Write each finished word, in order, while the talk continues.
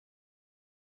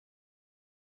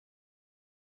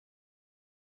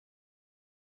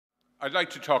I'd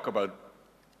like to talk about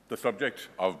the subject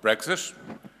of Brexit.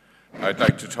 I'd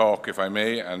like to talk, if I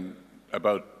may,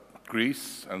 about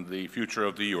Greece and the future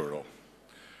of the euro.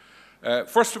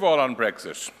 First of all, on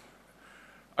Brexit,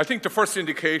 I think the first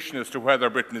indication as to whether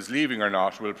Britain is leaving or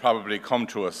not will probably come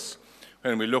to us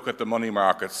when we look at the money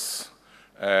markets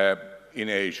in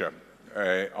Asia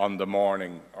on the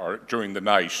morning or during the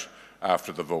night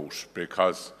after the vote,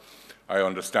 because I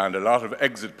understand a lot of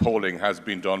exit polling has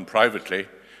been done privately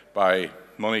by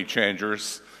money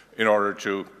changers in order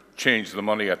to change the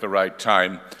money at the right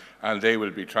time, and they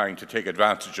will be trying to take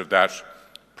advantage of that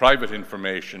private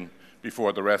information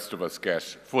before the rest of us get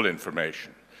full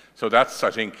information. So that's,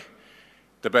 I think,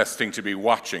 the best thing to be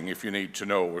watching if you need to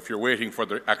know. If you're waiting for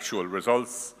the actual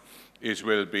results, it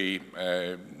will be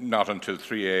not until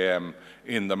 3 a.m.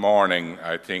 in the morning,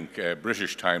 I think,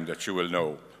 British time, that you will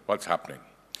know what's happening.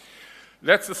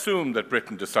 Let's assume that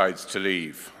Britain decides to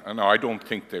leave. And I don't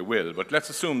think they will, but let's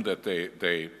assume that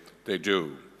they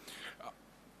do.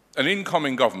 An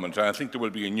incoming government, and I think there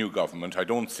will be a new government. I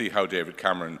don't see how David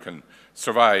Cameron can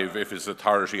survive if his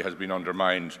authority has been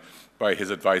undermined by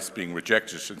his advice being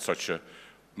rejected in such a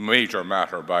major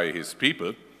matter by his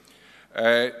people.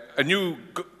 A new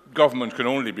government can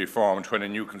only be formed when a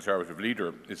new Conservative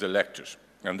leader is elected,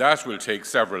 and that will take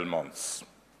several months.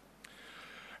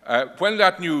 When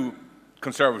that new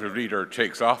Conservative leader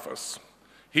takes office,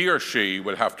 he or she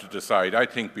will have to decide, I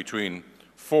think, between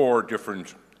 4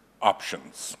 different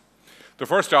options. The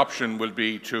first option will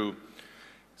be to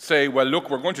say, well,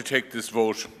 look, we're going to take this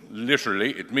vote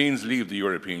literally. It means leave the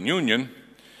European Union,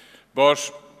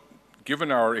 but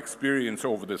given our experience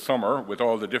over the summer with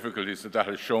all the difficulties that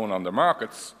has shown on the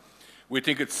markets, we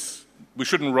think we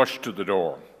shouldn't rush to the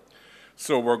door.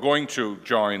 So we're going to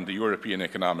join the European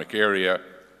Economic Area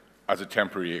as a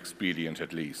temporary expedient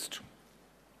at least,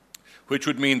 which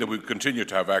would mean that we continue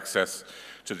to have access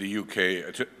to the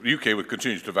UK. UK would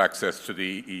continue to have access to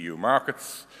the EU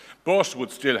markets, but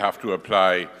would still have to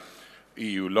apply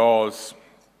EU laws,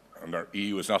 and our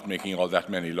EU is not making all that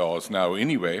many laws now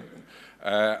anyway,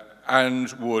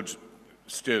 and would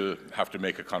still have to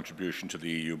make a contribution to the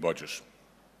EU budget.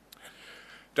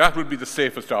 That would be the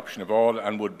safest option of all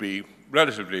and would be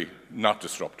relatively not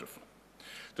disruptive.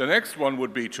 The next one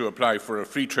would be to apply for a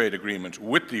free trade agreement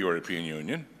with the European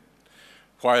Union,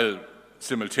 while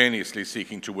simultaneously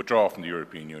seeking to withdraw from the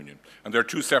European Union. And there are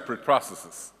 2 separate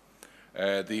processes.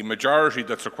 The majority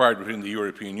that's required within the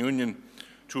European Union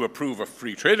to approve a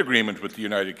free trade agreement with the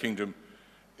United Kingdom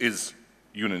is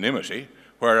unanimity,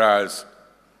 whereas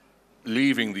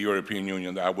leaving the European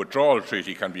Union, a withdrawal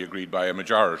treaty can be agreed by a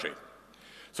majority.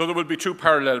 So there will be 2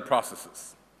 parallel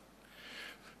processes.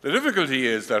 The difficulty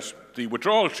is that the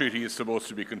withdrawal treaty is supposed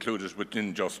to be concluded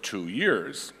within just 2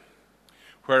 years,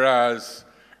 whereas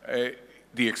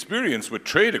the experience with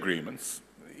trade agreements,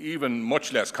 even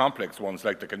much less complex ones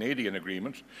like the Canadian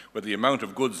agreement, where the amount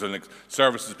of goods and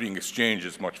services being exchanged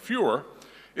is much fewer,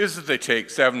 is that they take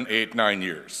 7, 8, 9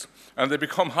 years. And they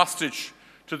become hostage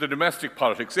to the domestic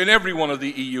politics in every one of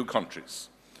the EU countries.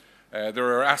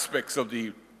 There are aspects of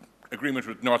the agreement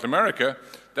with North America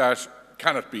that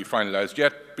cannot be finalised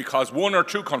yet because 1 or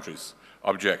 2 countries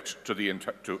object to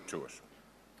it.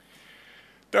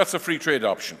 That's a free trade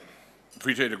option,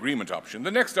 free trade agreement option.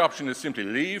 The next option is simply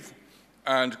leave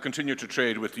and continue to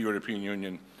trade with the European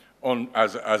Union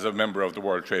as a member of the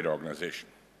World Trade Organization.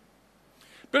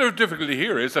 A bit of difficulty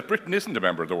here is that Britain isn't a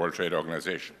member of the World Trade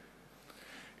Organization.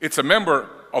 It's a member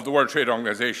of the World Trade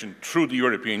Organization through the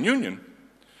European Union,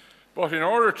 but in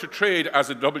order to trade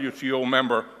as a WTO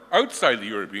member outside the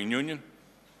European Union,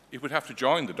 it would have to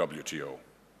join the WTO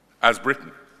as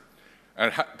Britain.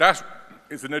 And that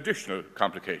is an additional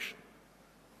complication.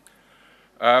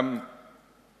 The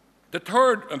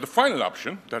third and the final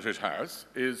option that it has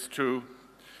is to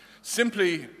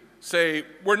simply say,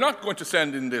 we're not going to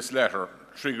send in this letter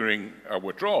triggering a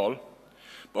withdrawal,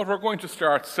 but we're going to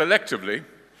start selectively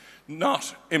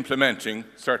not implementing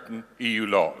certain EU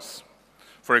laws.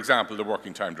 For example, the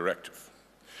Working Time Directive.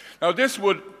 Now, this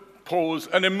would pose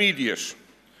an immediate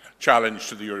challenge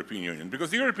to the European Union,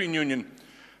 because the European Union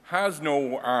has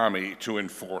no army to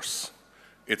enforce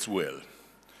its will.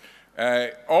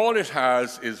 All it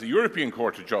has is the European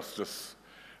Court of Justice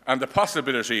and the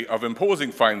possibility of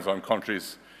imposing fines on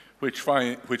countries which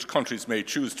countries may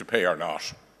choose to pay or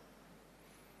not.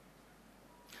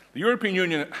 The European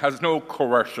Union has no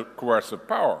coercive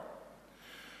power.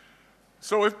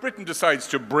 So if Britain decides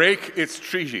to break its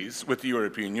treaties with the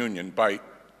European Union by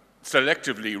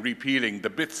selectively repealing the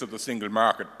bits of the single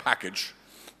market package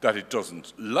that it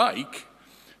doesn't like,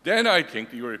 then I think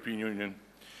the European Union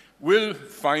will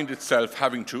find itself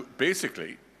having to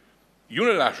basically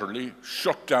unilaterally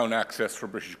shut down access for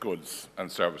British goods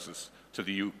and services to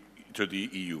the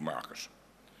EU market.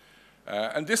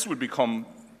 And this would become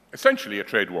essentially a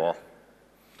trade war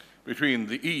between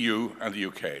the EU and the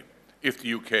UK, if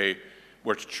the UK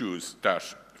were to choose that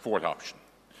fourth option.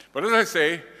 But as I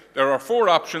say, there are four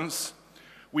options.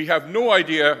 We have no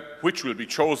idea which will be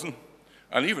chosen,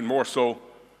 and even more so,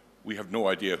 we have no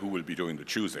idea who will be doing the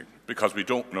choosing, because we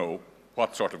don't know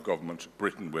what sort of government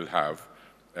Britain will have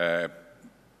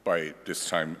by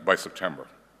September.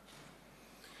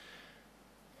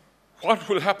 What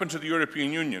will happen to the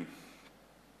European Union?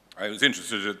 I was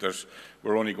interested that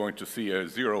we're only going to see a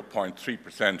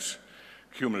 0.3%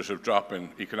 cumulative drop in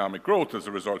economic growth as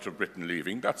a result of Britain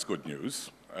leaving. That's good news.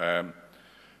 I'm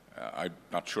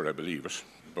not sure I believe it,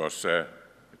 but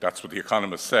that's what the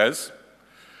Economist says.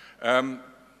 How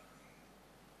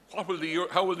will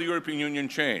the European Union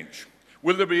change?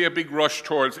 Will there be a big rush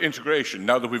towards integration?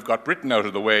 Now that we've got Britain out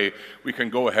of the way, we can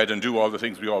go ahead and do all the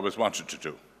things we always wanted to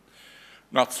do.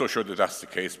 Not so sure that that's the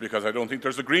case, because I don't think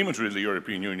there's agreement within the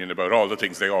European Union about all the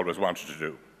things they always wanted to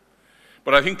do.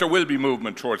 But I think there will be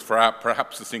movement towards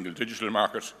perhaps a single digital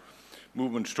market,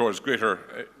 movement towards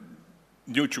greater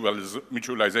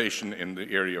mutualisation in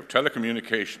the area of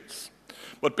telecommunications.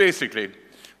 But basically,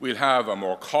 we'll have a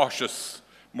more cautious,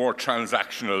 more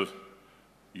transactional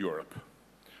Europe.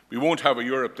 We won't have a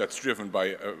Europe that's driven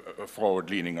by a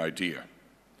forward-leaning idea.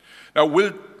 Now,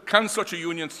 can such a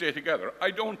union stay together?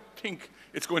 I don't think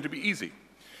it's going to be easy.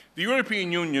 The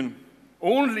European Union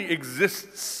only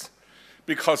exists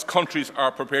because countries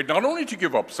are prepared not only to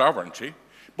give up sovereignty,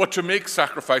 but to make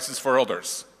sacrifices for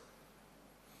others.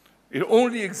 It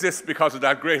only exists because of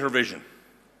that greater vision.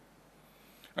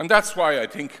 And that's why I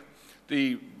think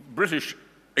the British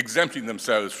exempting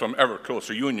themselves from ever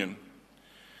closer union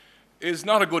is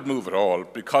not a good move at all,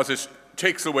 because it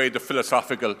takes away the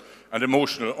philosophical and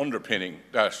emotional underpinning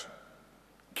that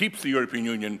keeps the European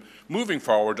Union moving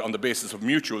forward on the basis of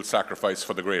mutual sacrifice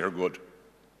for the greater good.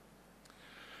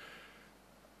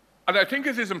 And I think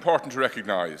it is important to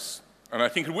recognise, and I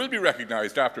think it will be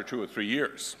recognised after 2 or 3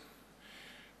 years,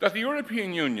 that the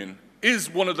European Union is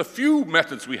one of the few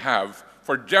methods we have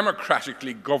for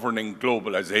democratically governing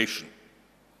globalisation.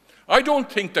 I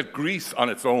don't think that Greece on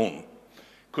its own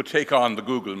could take on the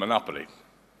Google monopoly.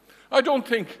 I don't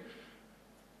think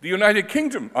the United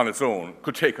Kingdom on its own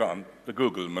could take on the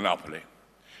Google monopoly.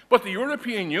 But the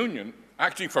European Union,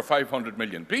 acting for 500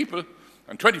 million people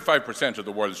and 25% of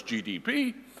the world's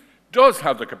GDP, does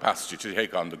have the capacity to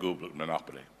take on the Google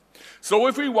monopoly. So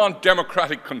if we want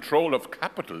democratic control of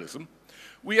capitalism,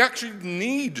 we actually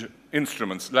need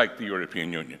instruments like the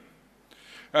European Union.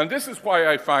 And this is why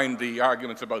I find the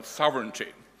arguments about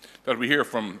sovereignty that we hear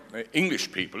from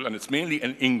English people, and it's mainly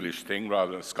an English thing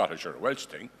rather than a Scottish or a Welsh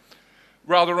thing,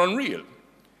 rather unreal.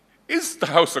 Is the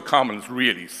House of Commons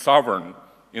really sovereign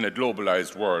in a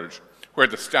globalised world where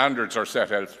the standards are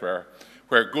set elsewhere,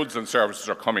 where goods and services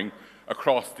are coming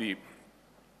across the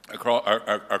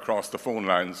phone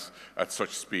lines at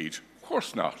such speed? Of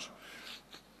course not.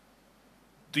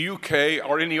 The UK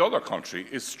or any other country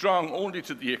is strong only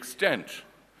to the extent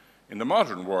in the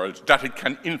modern world that it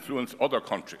can influence other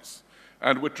countries.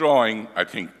 And withdrawing, I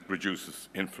think, reduces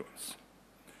influence.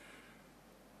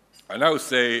 I now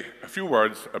say a few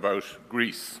words about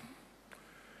Greece.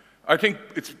 I think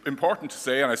it's important to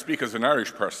say, and I speak as an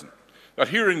Irish person, that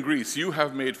here in Greece you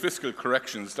have made fiscal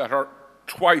corrections that are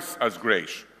twice as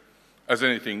great as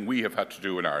anything we have had to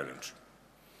do in Ireland.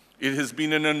 It has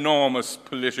been an enormous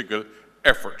political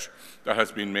effort that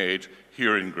has been made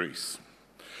here in Greece.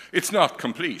 It's not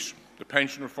complete. The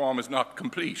pension reform is not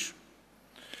complete.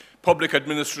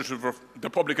 The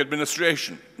public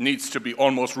administration needs to be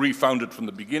almost refounded from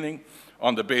the beginning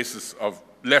on the basis of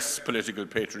less political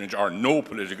patronage or no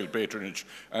political patronage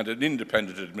and an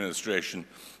independent administration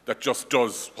that just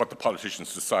does what the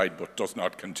politicians decide but does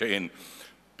not contain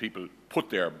people put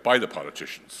there by the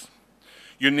politicians.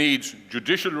 You need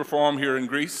judicial reform here in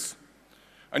Greece,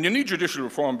 and you need judicial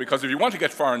reform because if you want to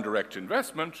get foreign direct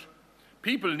investment,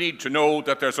 people need to know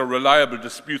that there's a reliable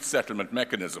dispute settlement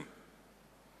mechanism.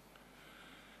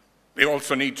 They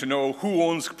also need to know who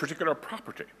owns particular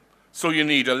property. So you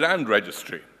need a land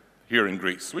registry here in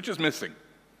Greece, which is missing.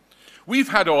 We've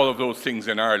had all of those things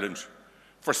in Ireland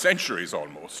for centuries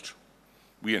almost.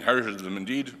 We inherited them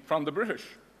indeed from the British.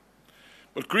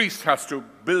 But Greece has to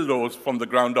build those from the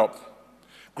ground up.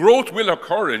 Growth will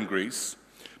occur in Greece,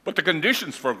 but the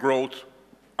conditions for growth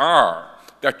are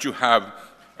that you have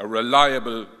a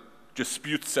reliable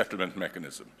dispute settlement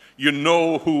mechanism. You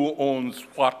know who owns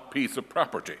what piece of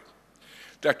property.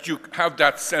 That you have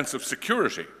that sense of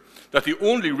security, that the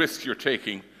only risks you're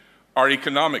taking are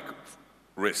economic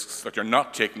risks, that you're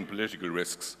not taking political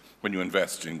risks when you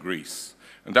invest in Greece.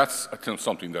 And that's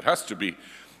something that has to be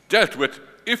dealt with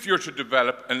if you're to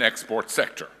develop an export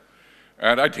sector.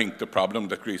 And I think the problem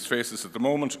that Greece faces at the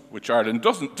moment, which Ireland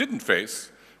didn't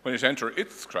face when it entered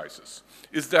its crisis,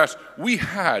 is that we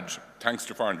had, thanks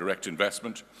to foreign direct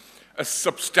investment, a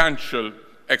substantial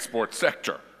export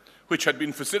sector, which had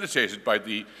been facilitated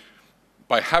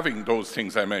by having those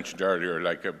things I mentioned earlier,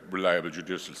 like a reliable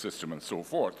judicial system and so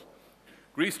forth.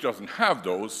 Greece doesn't have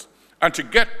those, and to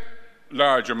get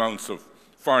large amounts of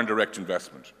foreign direct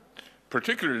investment,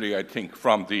 particularly, I think,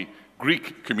 from the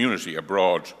Greek community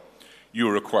abroad,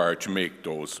 you're required to make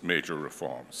those major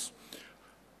reforms.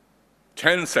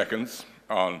 10 seconds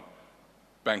on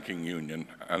banking union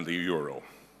and the euro.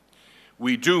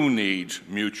 We do need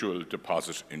mutual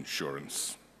deposit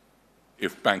insurance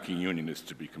if banking union is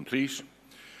to be complete,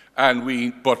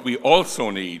 but we also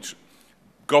need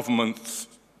government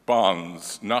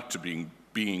bonds not to be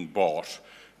being bought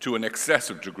to an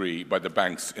excessive degree by the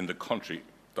banks in the country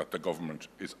that the government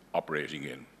is operating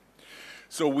in.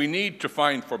 So we need to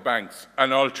find for banks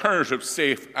an alternative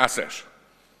safe asset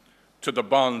to the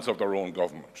bonds of their own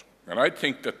government. And I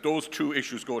think that those two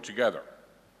issues go together.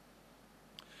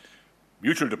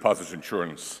 Mutual deposit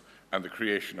insurance and the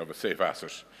creation of a safe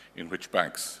asset in which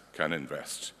banks can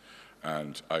invest.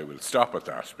 And I will stop at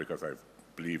that because I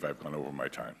believe I've gone over my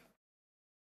time.